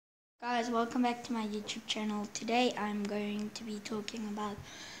Guys, welcome back to my YouTube channel. Today I'm going to be talking about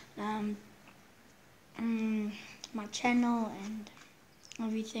my channel and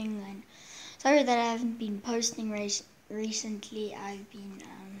everything. And sorry that I haven't been posting recently. I've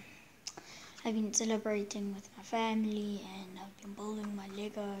been celebrating with my family and I've been building my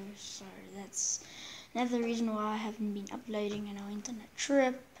Legos. So that's another reason why I haven't been uploading. And I went on a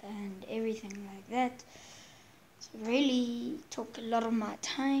trip and everything like that. So it really took a lot of my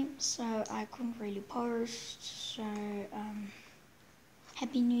time, so I couldn't really post. So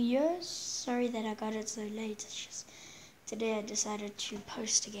Happy New Year's. Sorry that I got it so late. It's just today I decided to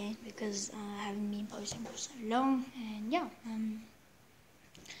post again because I haven't been posting for so long. And yeah,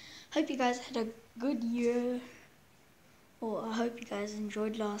 hope you guys had a good year, or I hope you guys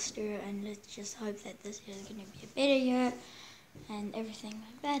enjoyed last year, and let's just hope that this year is going to be a better year and everything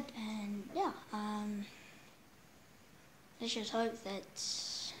like that. And yeah, let's just hope that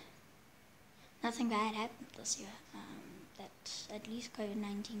nothing bad happened this year. That at least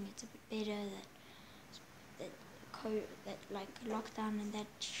COVID-19 gets a bit better. That like lockdown and that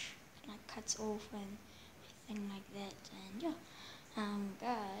like cuts off and everything like that. And yeah,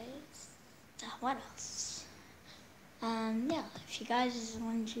 guys, what else? Yeah, if you guys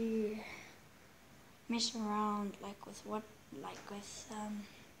want to mess around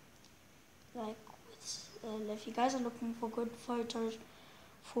if you guys are looking for good photos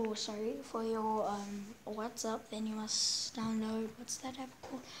for your WhatsApp, then you must download, what's that app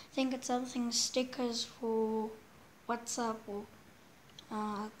called? I think it's something stickers for WhatsApp, or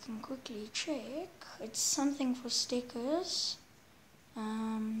I can quickly check. It's something for stickers.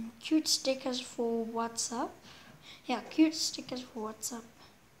 Cute stickers for WhatsApp. Yeah, cute stickers for WhatsApp.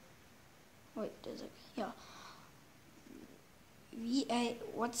 Wait, is it? Yeah. VA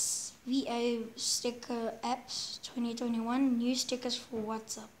sticker apps 2021 new stickers for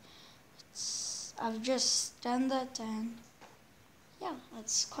WhatsApp. I've just done that, and yeah,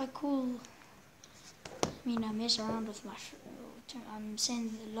 it's quite cool. I mean, I mess around with I'm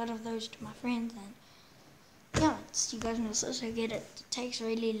sending a lot of those to my friends, and yeah, you guys must also get it. It takes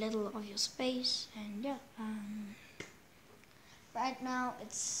really little of your space, and yeah, right now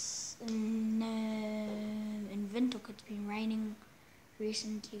it's in Windhoek. It's been raining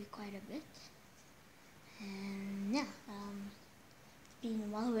recently quite a bit, and yeah,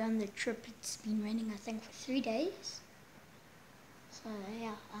 while we're on the trip, it's been raining I think for 3 days. So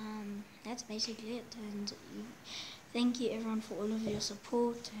yeah, that's basically it. And thank you everyone for all of your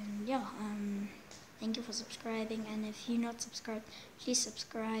support, and yeah, thank you for subscribing. And if you're not subscribed, please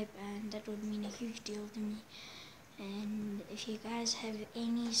subscribe, and that would mean a huge deal to me. And if you guys have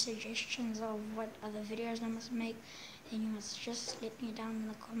any suggestions of what other videos I must make, then you must just let me down in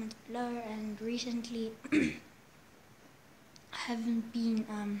the comments below. And recently I haven't been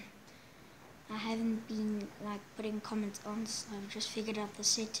like putting comments on, so I've just figured out the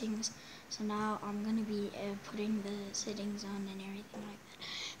settings. So now I'm gonna be putting the settings on and everything like that.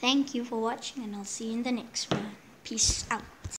 Thank you for watching, and I'll see you in the next one. Peace out.